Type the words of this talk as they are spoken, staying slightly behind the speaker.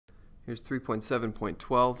Here's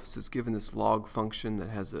 3.7.12. This is given this log function that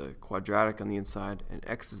has a quadratic on the inside, and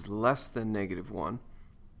x is less than -1.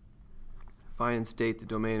 Find and state the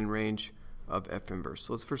domain and range of f inverse.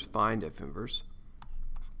 So let's first find f inverse.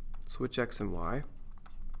 Switch x and y.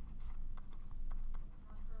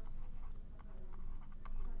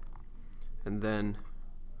 And then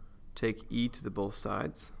take e to the both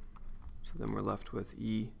sides. So then we're left with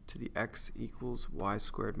e to the x equals y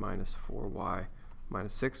squared minus 4y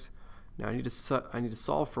minus 6. Now I need to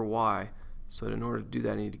solve for y, so in order to do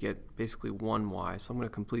that I need to get basically 1y. So I'm going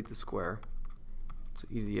to complete the square. So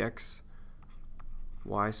e to the x,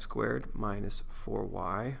 y squared minus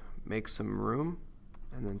 4y, make some room,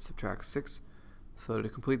 and then subtract 6. So to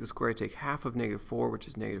complete the square I take half of -4, which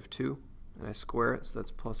is -2, and I square it, so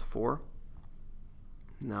that's plus 4.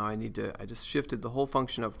 Now I just shifted the whole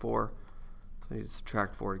function up 4, so I need to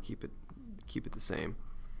subtract 4 to keep it the same.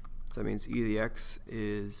 So that means e to the x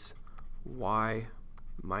is y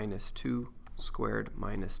minus 2 squared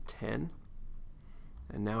minus 10.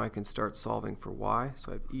 And now I can start solving for y.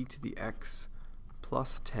 So I have e to the x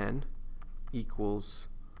plus 10 equals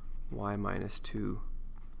y minus 2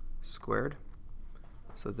 squared.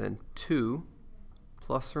 So then 2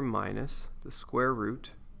 plus or minus the square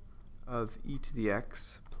root of e to the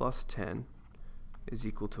x plus 10 is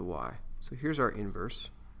equal to y. So here's our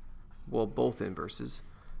inverse. Well, both inverses.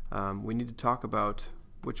 We need to talk about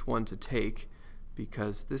which one to take,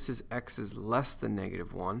 because this is x is less than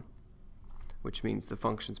 -1, which means the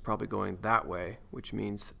function's probably going that way, which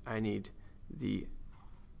means I need the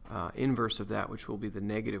inverse of that, which will be the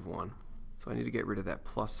 -1. So I need to get rid of that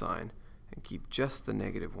plus sign and keep just the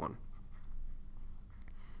 -1.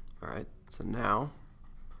 Alright, so now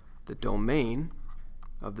the domain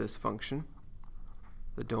of this function,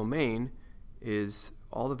 the domain is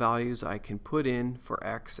all the values I can put in for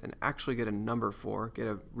x and actually get a number for, get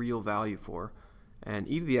a real value for. And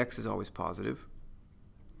e to the x is always positive.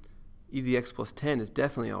 E to the x plus 10 is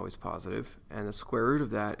definitely always positive, and the square root of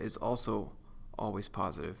that is also always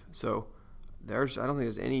positive. So I don't think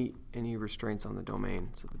there's any restraints on the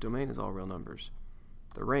domain. So the domain is all real numbers.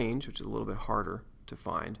 The range, which is a little bit harder to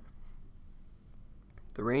find,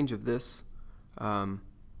 the range of this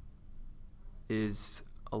is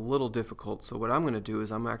a little difficult. So what I'm going to do is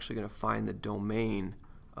I'm actually going to find the domain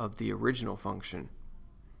of the original function,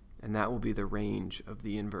 and that will be the range of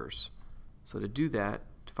the inverse. So to do that,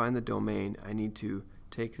 to find the domain, I need to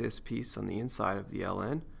take this piece on the inside of the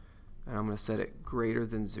ln, and I'm going to set it greater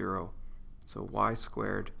than 0. So y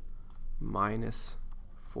squared minus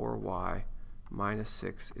 4y minus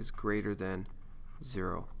 6 is greater than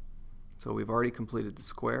 0. So we've already completed the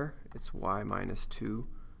square. It's y minus 2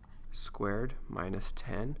 squared minus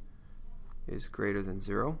 10 is greater than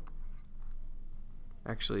 0.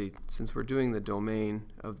 Actually, since we're doing the domain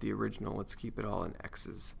of the original, let's keep it all in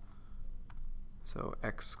x's. So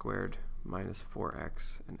x squared minus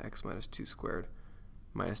 4x and x minus 2 squared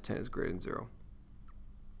minus 10 is greater than 0.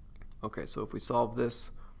 Okay, so if we solve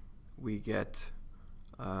this, we get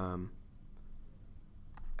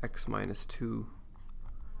x minus 2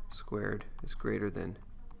 squared is greater than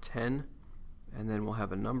 10, and then we'll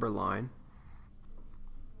have a number line.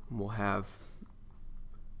 And we'll have,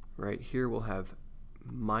 right here, we'll have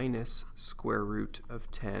minus square root of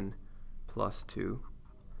 10 plus 2,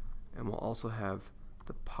 and we'll also have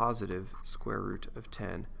the positive square root of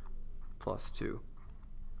 10 plus 2.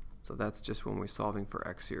 So that's just when we're solving for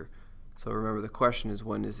x here. So remember, the question is,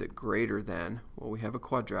 when is it greater than? Well, we have a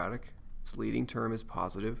quadratic. Its leading term is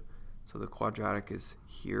positive, so the quadratic is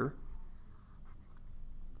here.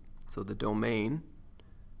 So the domain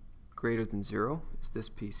greater than 0 is this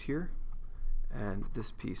piece here and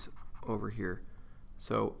this piece over here.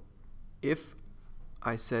 So if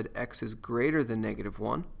I said x is greater than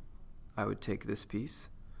 -1, I would take this piece.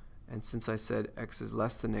 And since I said x is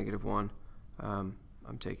less than -1,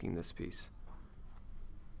 I'm taking this piece.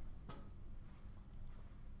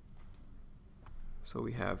 So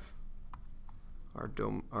we have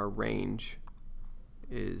our range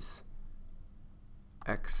is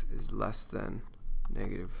x is less than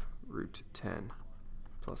 -√10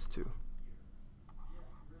 plus 2.